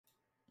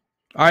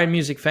All right,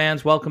 music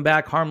fans, welcome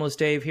back. Harmless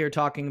Dave here,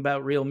 talking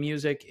about real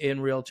music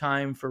in real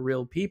time for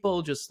real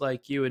people, just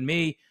like you and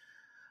me.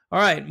 All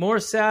right, more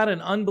sad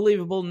and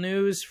unbelievable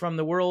news from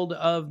the world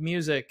of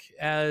music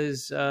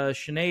as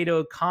Sinead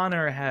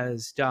O'Connor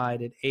has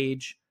died at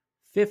age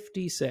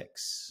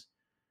 56.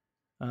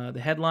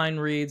 The headline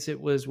reads, "It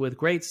was with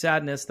great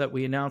sadness that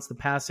we announced the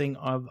passing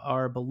of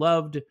our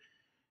beloved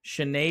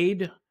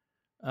Sinead.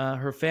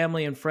 Her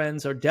family and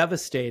friends are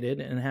devastated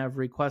and have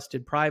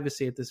requested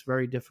privacy at this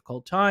very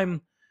difficult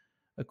time,"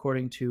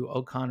 according to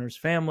O'Connor's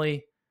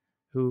family,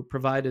 who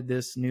provided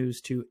this news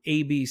to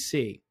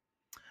ABC.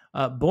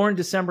 Born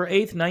December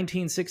 8th,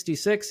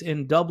 1966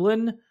 in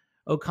Dublin,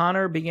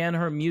 O'Connor began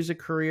her music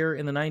career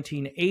in the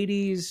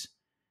 1980s.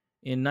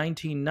 In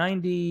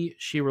 1990,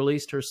 she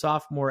released her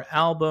sophomore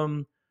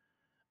album,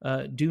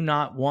 Do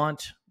Not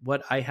Want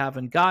What I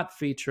Haven't Got,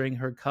 featuring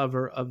her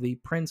cover of the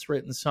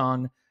Prince-written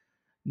song,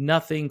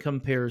 Nothing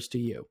Compares to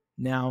You.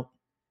 Now,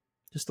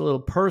 just a little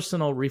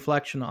personal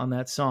reflection on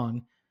that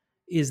song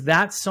is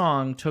that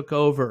song took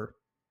over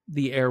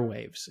the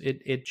airwaves.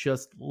 It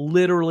just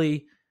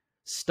literally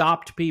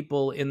stopped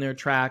people in their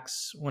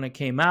tracks when it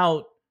came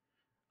out.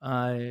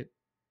 It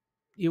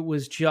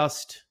was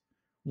just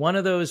one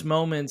of those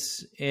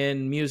moments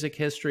in music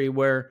history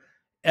where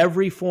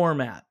every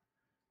format,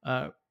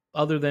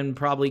 other than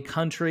probably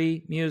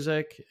country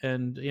music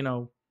and,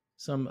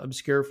 some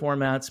obscure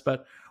formats,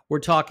 but we're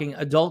talking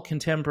adult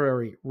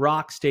contemporary,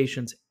 rock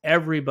stations,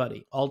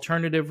 everybody,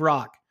 alternative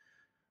rock.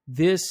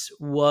 This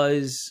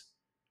was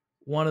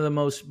one of the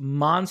most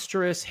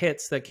monstrous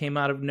hits that came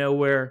out of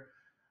nowhere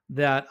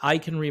that I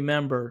can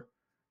remember.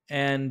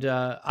 And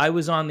I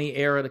was on the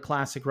air at a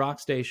classic rock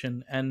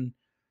station. And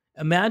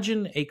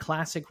imagine a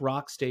classic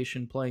rock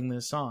station playing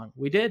this song.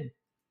 We did.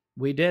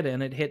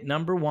 And it hit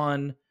number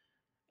one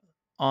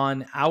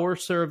on our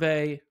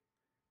survey.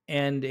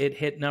 And it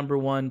hit number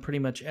one pretty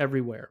much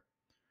everywhere.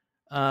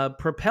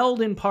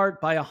 Propelled in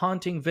part by a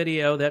haunting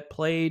video that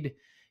played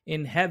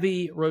in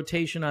heavy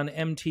rotation on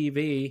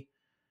MTV,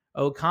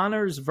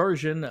 O'Connor's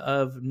version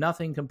of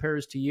Nothing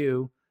Compares to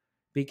You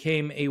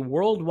became a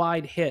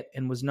worldwide hit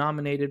and was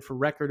nominated for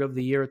Record of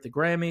the Year at the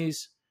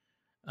Grammys.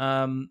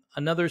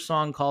 Another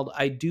song called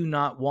I Do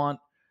Not Want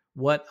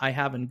What I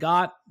Haven't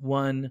Got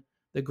won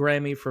the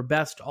Grammy for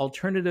Best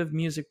Alternative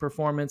Music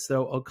Performance,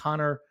 though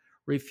O'Connor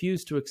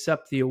refused to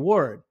accept the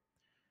award.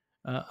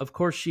 Of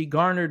course, she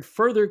garnered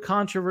further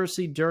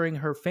controversy during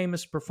her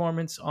famous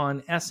performance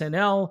on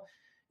SNL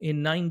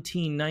in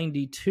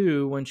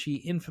 1992 when she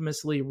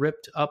infamously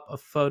ripped up a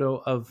photo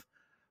of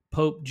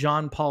Pope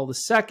John Paul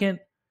II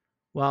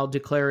while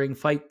declaring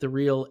 "Fight the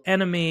Real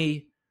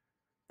Enemy."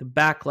 The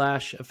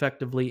backlash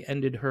effectively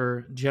ended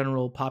her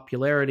general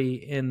popularity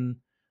in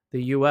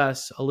the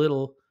U.S. A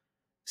little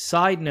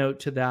side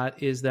note to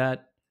that is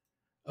that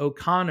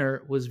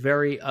O'Connor was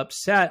very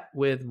upset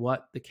with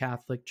what the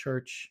Catholic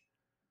Church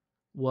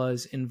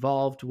was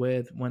involved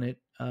with when it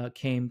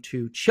came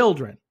to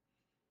children.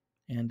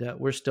 And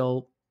we're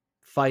still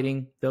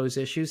fighting those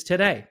issues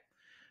today.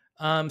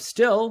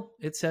 Still,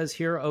 it says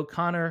here,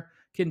 O'Connor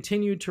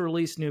continued to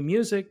release new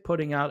music,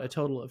 putting out a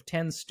total of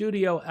 10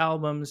 studio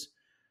albums,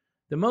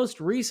 the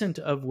most recent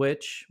of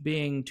which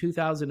being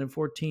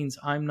 2014's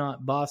I'm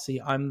Not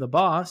Bossy, I'm the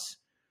Boss.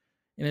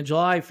 In a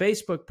July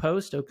Facebook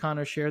post,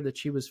 O'Connor shared that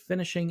she was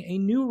finishing a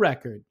new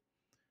record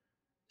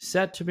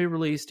set to be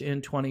released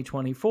in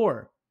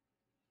 2024.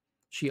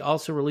 She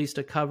also released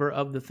a cover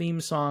of the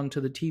theme song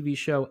to the TV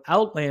show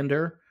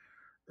Outlander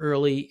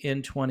early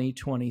in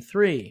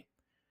 2023.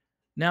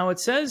 Now, it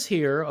says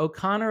here,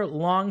 O'Connor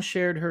long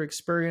shared her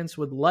experience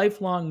with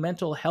lifelong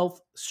mental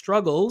health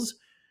struggles,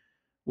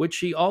 which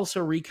she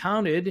also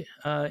recounted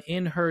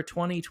in her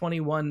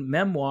 2021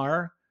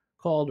 memoir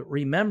called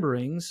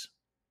Rememberings.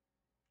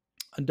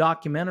 A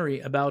documentary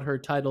about her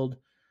titled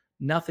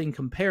Nothing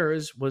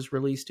Compares was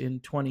released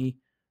in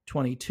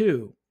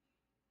 2022.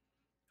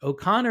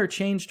 O'Connor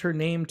changed her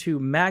name to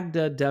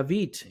Magda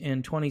David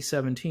in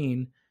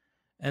 2017,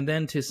 and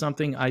then to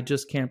something I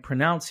just can't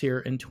pronounce here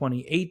in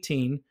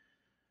 2018.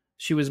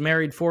 She was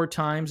married 4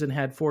 times and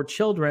had 4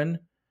 children.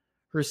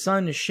 Her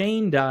son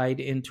Shane died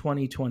in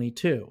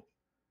 2022.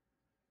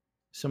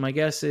 So my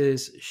guess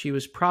is she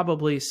was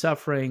probably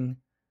suffering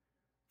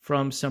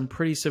from some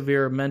pretty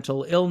severe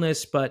mental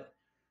illness, but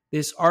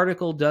this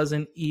article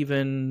doesn't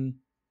even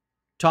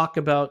talk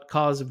about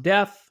cause of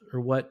death or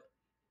what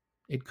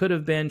it could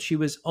have been. She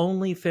was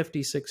only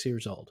 56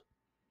 years old.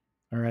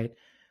 All right.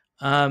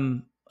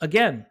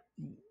 Again,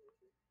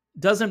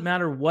 doesn't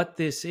matter what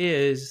this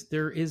is,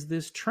 there is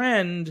this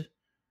trend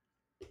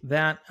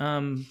that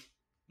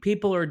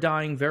people are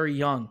dying very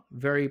young,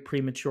 very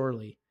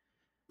prematurely.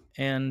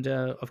 And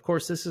of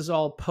course, this is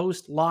all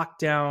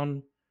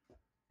post-lockdown,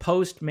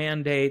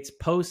 post-mandates,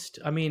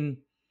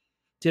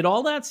 did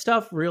all that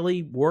stuff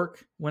really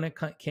work when it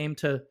came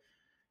to,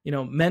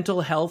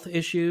 mental health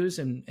issues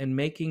and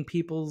making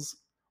people's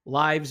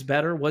lives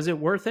better? Was it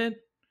worth it?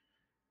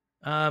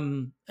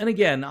 And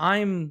again,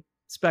 I'm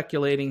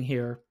speculating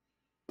here.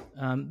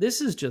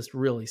 This is just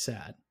really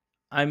sad.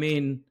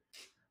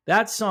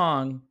 That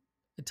song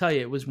I tell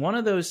you, it was one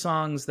of those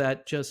songs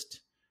that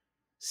just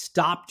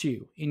stopped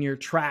you in your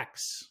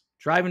tracks.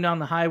 Driving down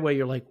the highway,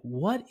 you're like,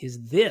 what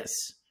is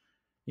this?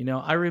 You know,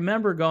 I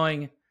remember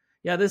going,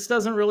 yeah, this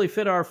doesn't really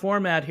fit our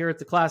format here at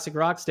the Classic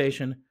Rock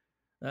Station,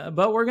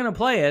 but we're going to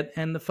play it.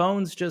 And the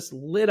phones just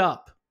lit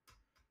up.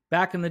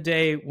 Back in the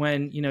day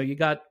when, you know, you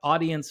got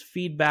audience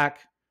feedback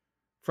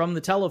from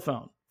the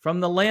telephone, from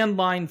the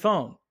landline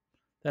phone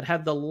that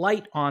had the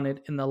light on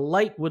it, and the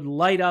light would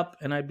light up,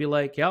 and I'd be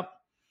like, yep,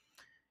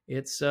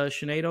 it's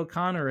Sinead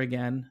O'Connor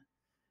again.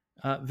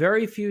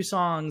 Very few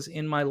songs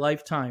in my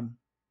lifetime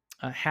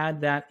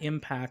had that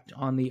impact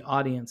on the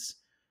audience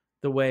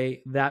the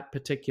way that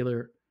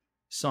particular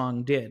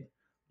song did.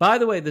 By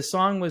the way, the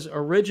song was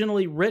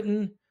originally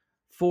written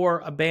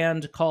for a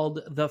band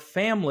called The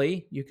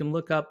Family. You can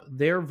look up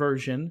their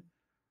version.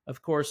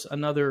 Of course,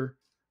 another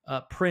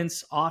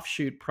Prince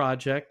offshoot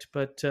project,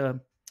 but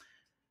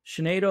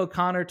Sinead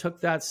O'Connor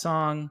took that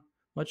song,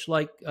 much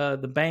like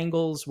the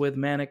Bangles with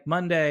Manic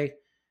Monday,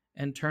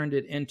 and turned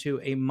it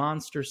into a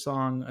monster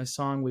song, a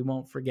song we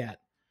won't forget.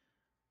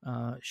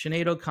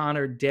 Sinead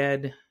O'Connor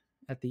dead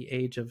at the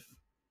age of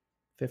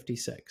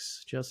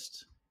 56.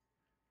 Just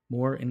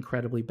more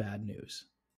incredibly bad news.